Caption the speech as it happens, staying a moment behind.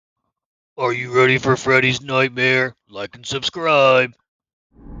Are you ready for Freddy's Nightmare? Like and subscribe.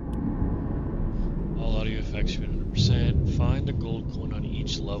 All audio effects 100%. Find a gold coin on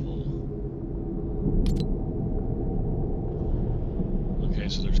each level. Okay,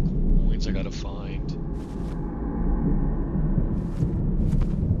 so there's coins I gotta find.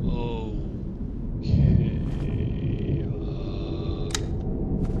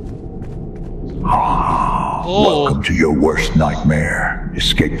 Welcome to your worst nightmare.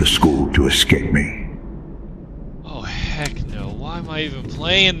 Escape the school to escape me. Oh, heck no. Why am I even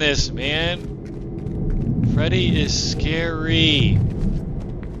playing this, man? Freddy is scary.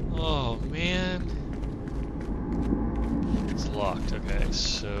 Oh, man. It's locked. Okay,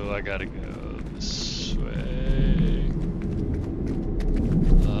 so I gotta go this way.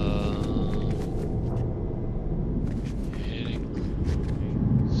 Hitting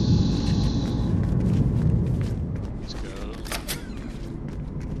coins. Let's go.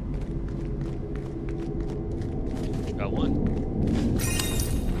 Got one.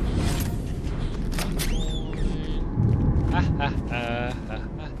 Ha ha ha ha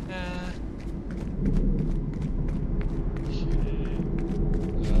ha ha. Okay.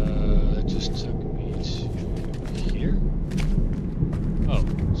 That just took me to here? Oh,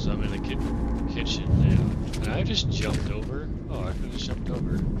 so I'm in the kitchen now. And I just jumped over? Oh, I could have jumped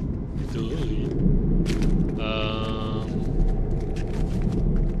over.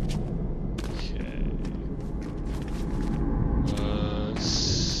 Okay. Let's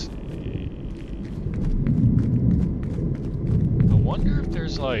see. I wonder if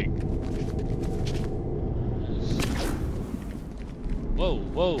there's like... Whoa,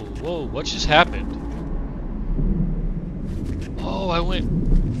 whoa, whoa, what just happened? Oh, I went...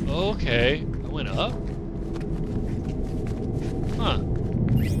 Okay, I went up? Huh.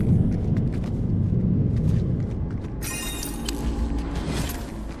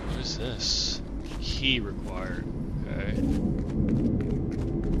 What is this? Key required. Okay.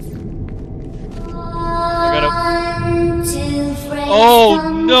 I gotta... Oh,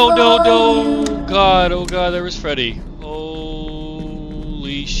 no, no, no! Oh God, there was Freddy.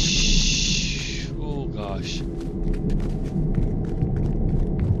 Holy oh gosh.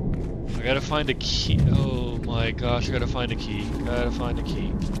 I gotta find a key. Oh my gosh, I gotta find a key. Gotta find a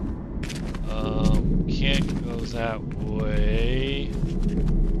key. Can't go that way.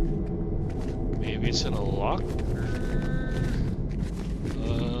 Maybe it's in a locker?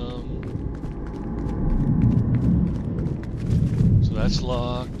 So that's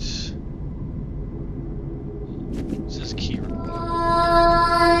locked. It says key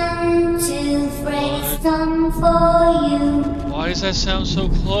Why does that sound so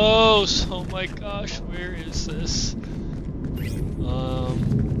close? Oh my gosh, where is this?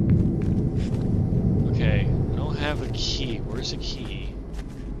 Okay, I don't have a key. Where's the key?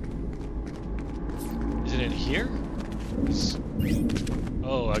 Is it in here?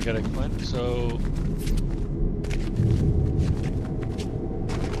 Oh, I gotta find it. So...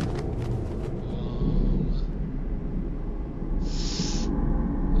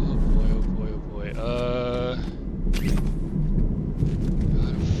 Oh boy, oh boy, oh boy.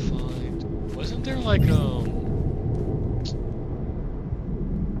 Gotta find... Wasn't there like, some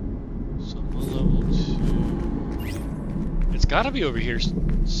on level 2? It's gotta be over here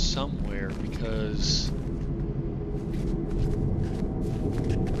somewhere, because...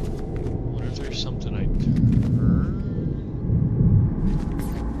 What if there's something I turn?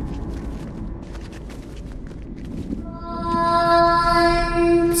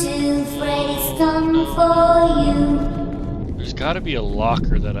 There's gotta be a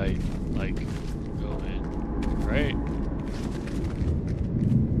locker that I, like, go in, right?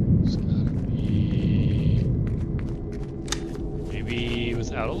 It's gotta be... Maybe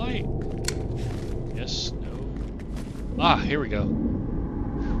without a light? Yes, no. Ah, here we go.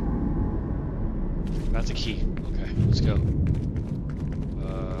 Got the key. Okay, let's go.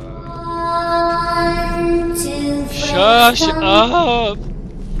 Shush up!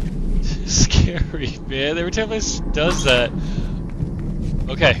 Scary, man. Every time this does that.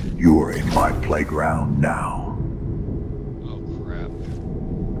 Okay. You are in my playground now. Oh crap.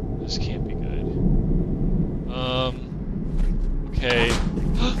 This can't be good. Okay.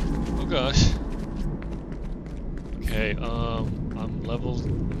 Oh gosh. Okay, I'm in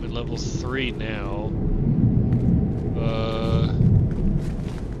level 3 now.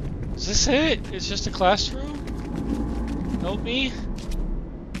 Is this it? It's just a classroom? Help me?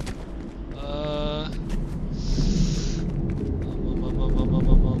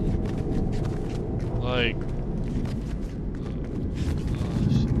 Like,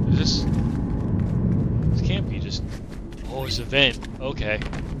 gosh, is this can't be just, oh, it's a vent, okay.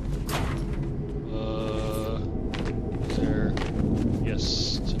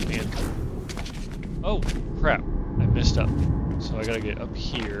 Oh, crap. I messed up. So I gotta get up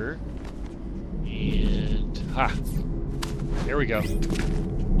here. And... ha! There we go.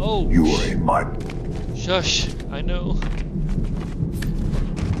 Oh! You are in my... Shush! I know.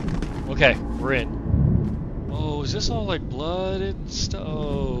 Okay, we're in. Oh, is this all like blood and stuff?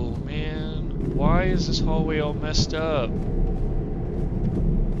 Oh, man. Why is this hallway all messed up?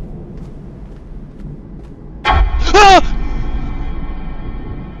 Ah!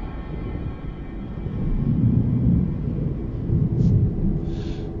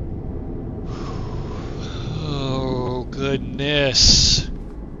 Oh, goodness.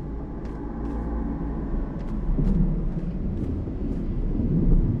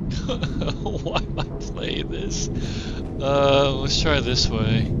 Why am I playing this? Let's try this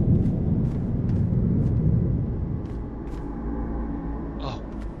way. Oh,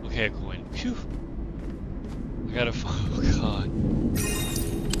 okay, a coin. Phew. I gotta. Oh god.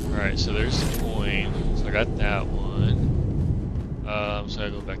 Alright, so there's the coin. So I got that one. So I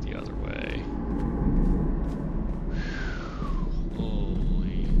go back the other way.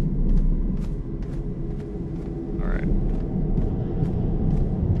 Holy. Alright.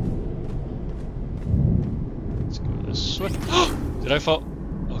 Let's go this way. Did I fall?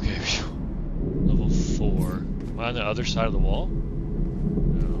 Okay, phew. Level 4. Am I on the other side of the wall?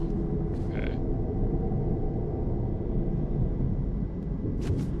 No. Okay.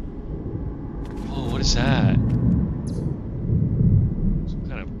 Oh, what is that? Some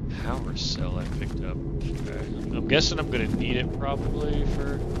kind of power cell I picked up. Okay. I'm guessing I'm gonna need it probably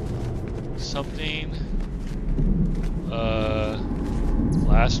for something.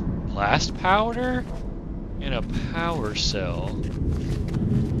 Blast powder? And a power cell.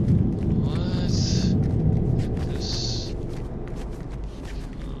 What? This.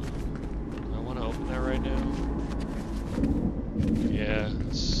 I want to open that right now. Yeah,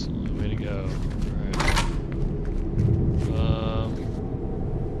 that's the only way to go. Alright.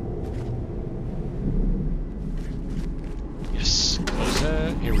 Yes, close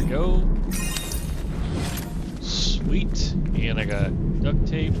that. Here we go. Sweet. And I got duct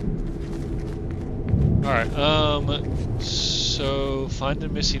tape. Alright, so find the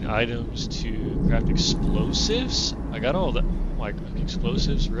missing items to craft explosives. I got all that. Oh my god,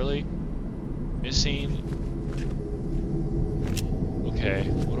 explosives, really? Missing. Okay,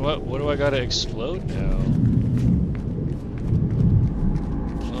 what do I gotta explode now?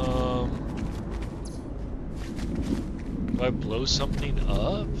 Do I blow something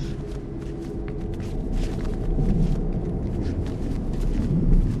up?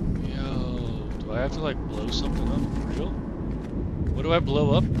 Do I have to like blow something up for real? What do I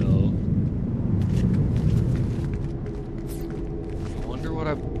blow up though? I wonder what do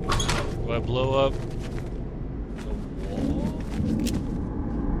I blow up the wall?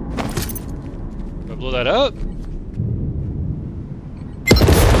 Do I blow that up?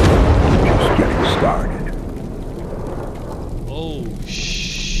 Just getting started. Oh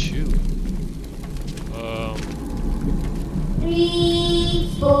shoot. 3,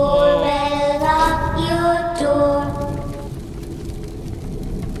 4, well, lock your door.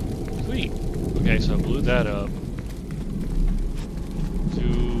 Sweet. Okay, so I blew that up.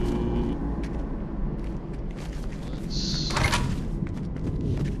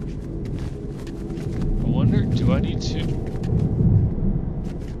 I wonder, do I need to...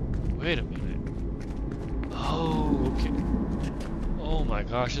 Wait a minute. Oh, okay. Oh my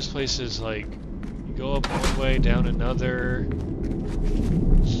gosh, this place is like... You go up one way, down another...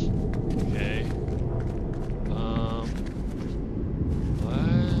 Okay.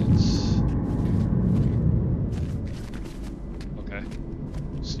 What? Okay.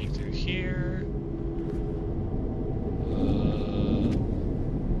 Sneak through here.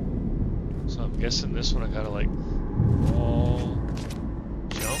 So I'm guessing this one I gotta like roll,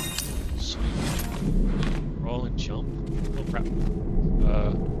 jump, sweet, roll and jump. Oh crap!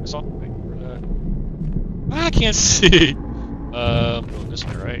 I saw. Wait, where that? Ah, I can't see. Going this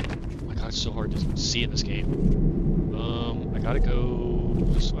way, right? Oh my god, it's so hard to see in this game. I gotta go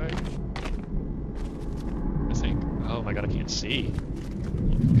this way. I think. Oh my god, I can't see.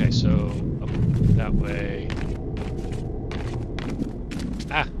 Okay, so up that way.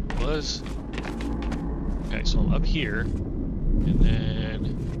 Ah, was. Okay, so I'm up here, and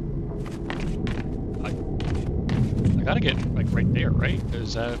then I gotta get like right there, right?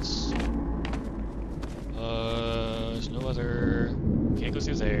 Because that's there's no other. Can't go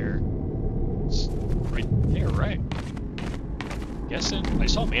through there. It's right there, right? Guessing. I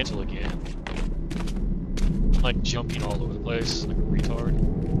saw mantle again. I'm like jumping all over the place like a retard.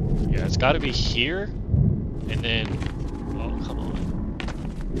 Yeah, it's got to be here, and then. Oh, come on.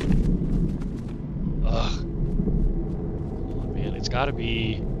 gotta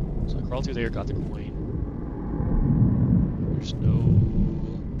be. So I crawled through there, got the coin. There's no.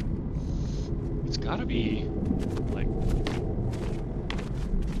 It's gotta be like.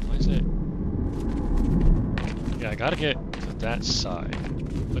 Why is it? Yeah, I gotta get to that side.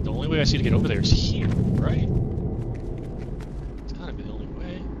 But the only way I see to get over there is here, right? It's gotta be the only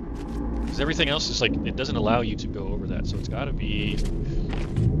way. Because everything else is like, it doesn't allow you to go over that, so it's gotta be.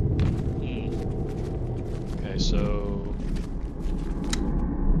 Okay, so.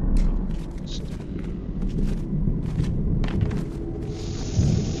 Let's do.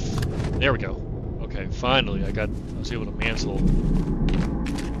 There we go. Okay, finally, I was able to mantle.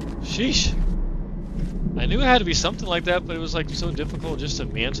 Sheesh! I knew it had to be something like that, but it was like so difficult just to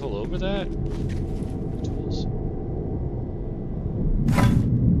mantle over that. Tools.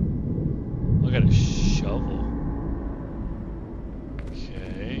 I got a shovel.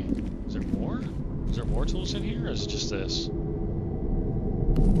 Okay. Is there more? Is there more tools in here, or is it just this?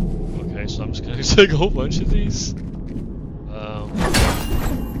 Okay, so I'm just gonna take a whole bunch of these. Oh.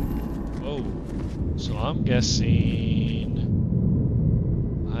 So I'm guessing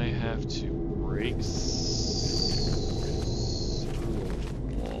I have to break is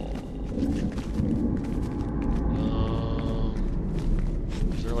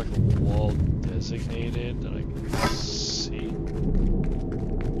there like a wall designated that I can see?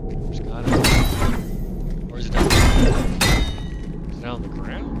 There's gotta be. Or is it down? Is it down on the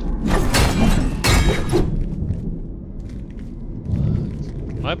ground?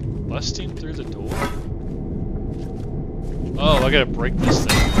 What? Am I busting through the door? Oh, I gotta break this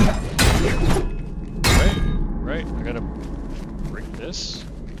thing. Right? I gotta break this?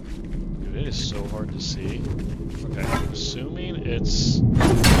 Dude, it is so hard to see. Okay, I'm assuming it's...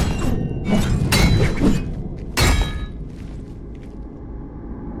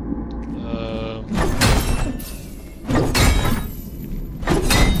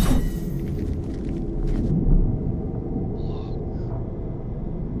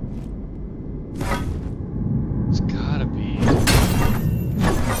 It's gotta be...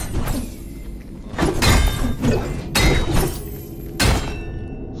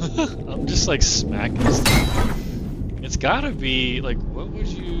 I'm just like smacking stuff. It's gotta be like, what would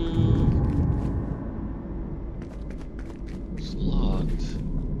you? It's locked.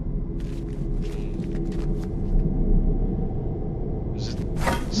 Is it?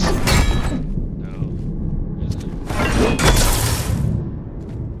 No. Is it?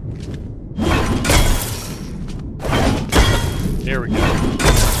 There we go.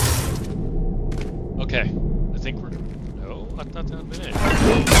 Okay, I think we're. No, I thought that had been it.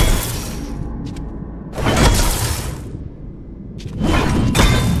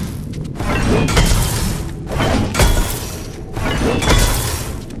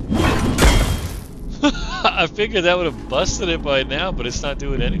 I figured that would have busted it by now, but it's not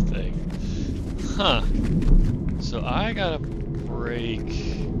doing anything. Huh. So I gotta break...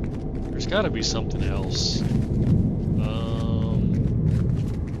 There's gotta be something else.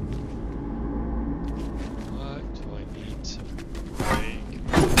 What do I need to break?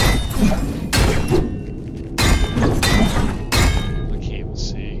 I can't even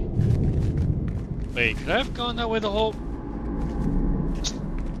see. Wait, could I have gone that way the whole...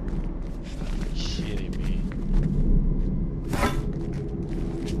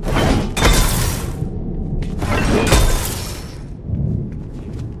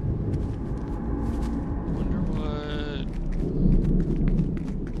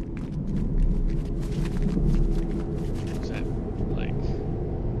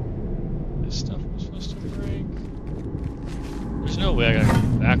 No way I gotta go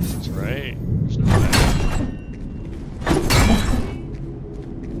backwards, right? There's no way.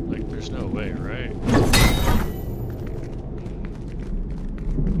 Like, there's no way, right?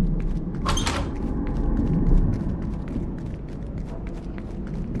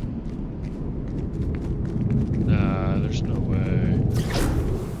 Nah, there's no way.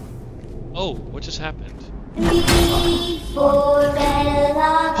 Oh, what just happened? 3, 4,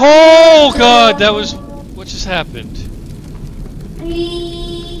 Oh god, that was... What just happened?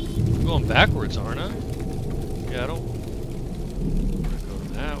 3. I'm going backwards, aren't I? Yeah, I don't want to go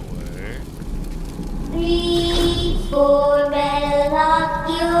that way. 3, 4, lock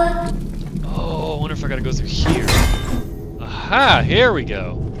your... Oh, I wonder if I gotta go through here. Aha, here we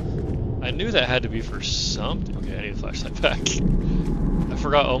go. I knew that had to be for something. Okay, I need a flashlight back.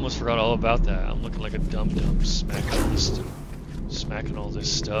 I almost forgot all about that. I'm looking like a dum-dum smacking all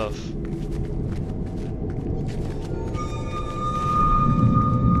this stuff.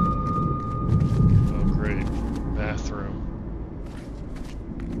 Bathroom.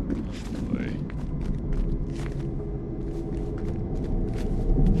 Oh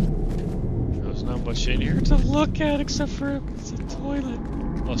look at except for it's a toilet.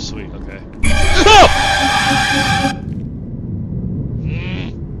 Oh, sweet. Okay.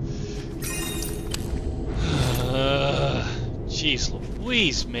 Oh! Jeez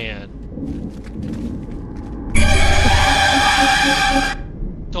Louise, man.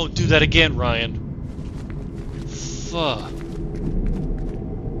 Don't do that again, Ryan. Fuck.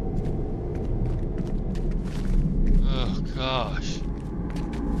 Oh, gosh.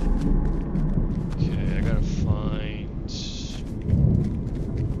 Okay, I gotta find...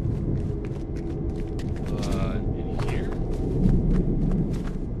 in here?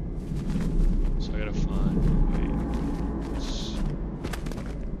 So I gotta find... Wait.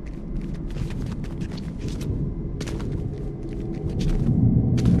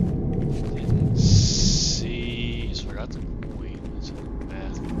 Didn't see... So I got the coin. That's in the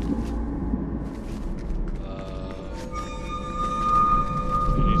bathroom.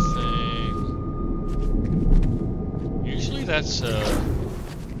 Anything? Usually that's,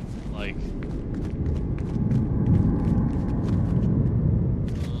 like...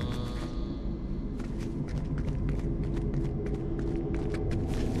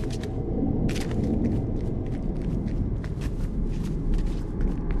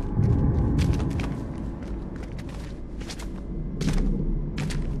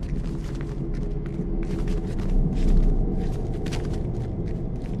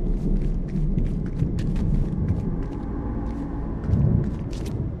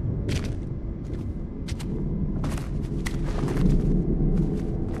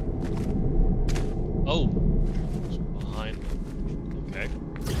 Oh, it's behind them. Okay.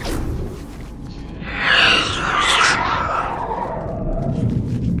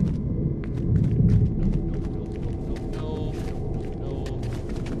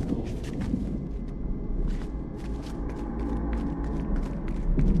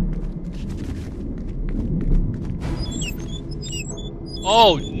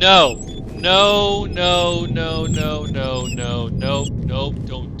 No. Oh no! No!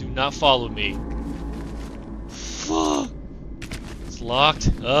 Nope! Do not follow me. It's locked.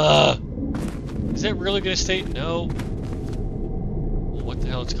 Is it really gonna stay? No. Well, what the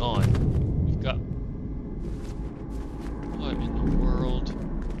hell? It's gone. We've got. What in the world?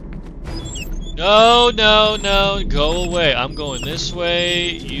 No. Go away. I'm going this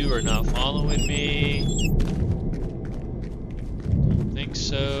way. You are not following me. Don't think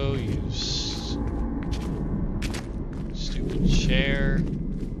so. You stupid chair.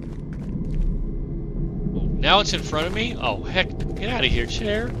 Now it's in front of me? Oh, heck. Get out of here,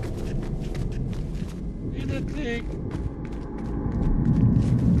 chair. Ain't that thing.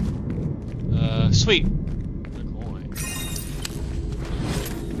 Sweet. The coin.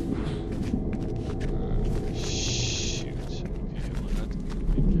 Shoot. Okay, well, that's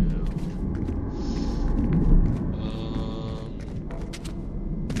going now.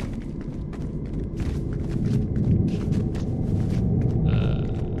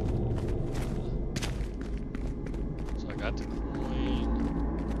 So I got the coin.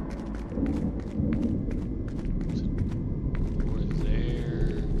 Over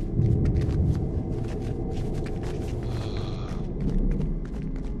there.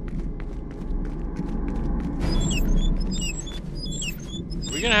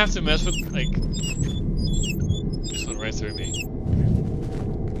 Are we gonna have to mess with, like, this one right through me?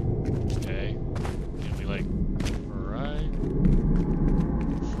 Okay. Can we, like, right?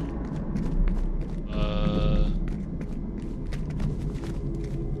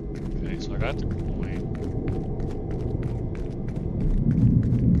 Okay, so I got the coin.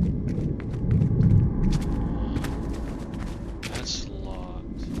 That's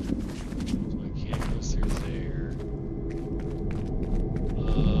locked. So I can't go through there.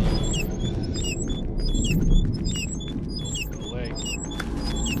 Go away.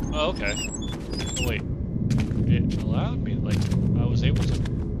 Oh, okay. Oh, wait. It allowed me, like, I was able to...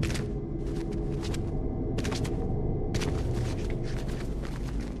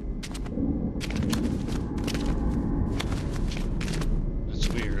 That's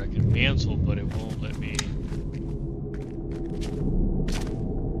weird. I can cancel, but it won't let me...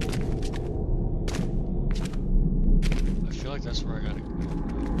 I feel like that's where I gotta go.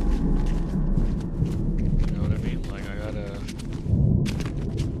 You know what I mean? Like, I gotta...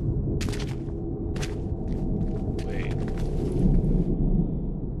 Wait.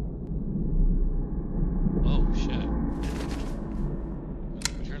 Oh, shit.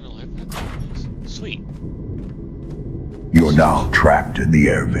 Turn the light back on, please. Sweet. You're now trapped in the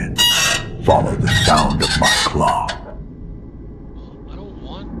air vent. Follow the sound of my claw. I don't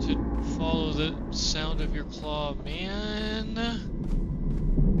want to follow the sound of your claw, man.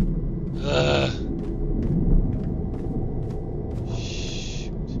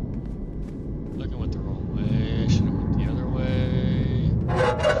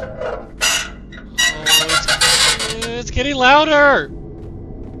 getting louder!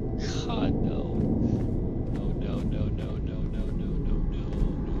 God, no. No, no, no, no, no, no, no, no,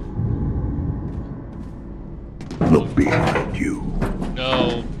 no. Look behind you.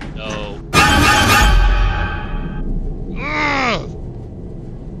 No, no. Ugh!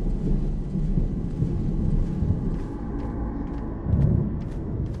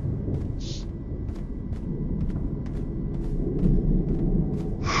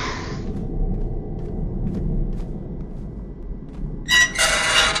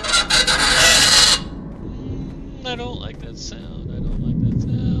 I don't like that sound. I don't like that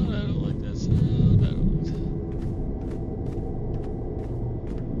sound. I don't like that sound. I don't like that.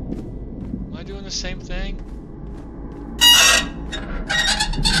 Am I doing the same thing?